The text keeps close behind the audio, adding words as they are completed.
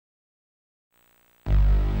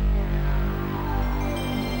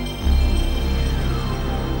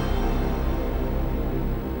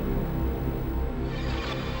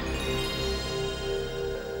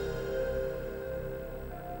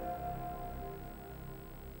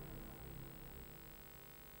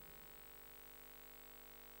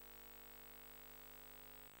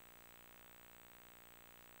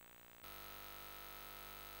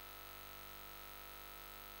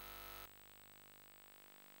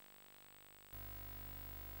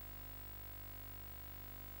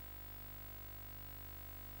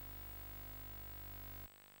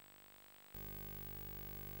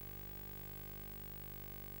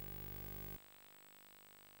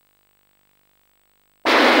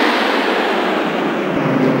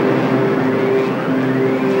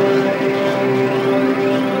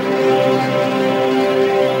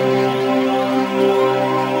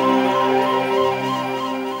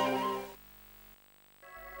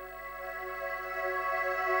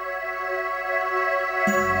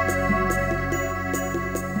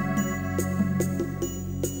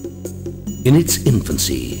In its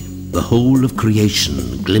infancy, the whole of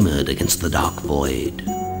creation glimmered against the dark void.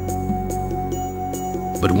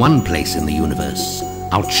 But one place in the universe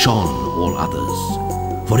outshone all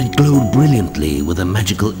others, for it glowed brilliantly with a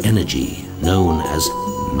magical energy known as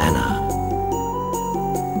manna.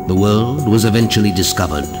 The world was eventually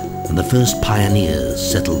discovered, and the first pioneers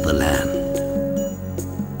settled the land.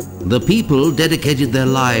 The people dedicated their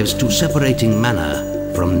lives to separating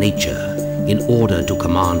manna from nature in order to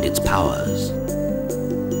command its powers.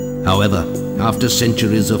 However, after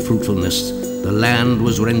centuries of fruitfulness, the land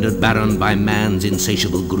was rendered barren by man's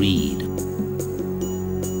insatiable greed.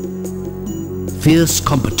 Fierce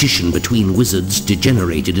competition between wizards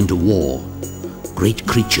degenerated into war, great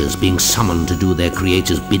creatures being summoned to do their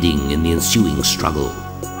creator's bidding in the ensuing struggle.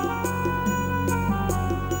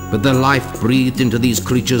 But the life breathed into these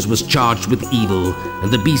creatures was charged with evil,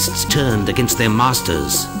 and the beasts turned against their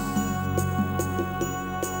masters.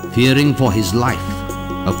 Fearing for his life,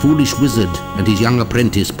 a foolish wizard and his young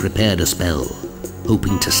apprentice prepared a spell,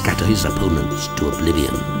 hoping to scatter his opponents to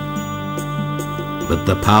oblivion. But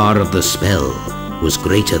the power of the spell was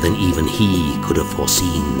greater than even he could have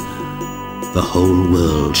foreseen. The whole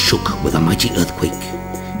world shook with a mighty earthquake,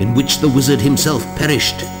 in which the wizard himself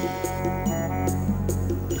perished,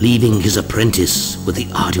 leaving his apprentice with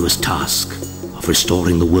the arduous task of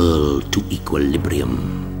restoring the world to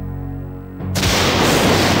equilibrium.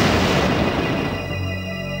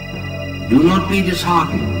 Do not be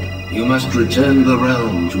disheartened. You must return the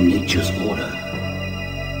realm to nature's order.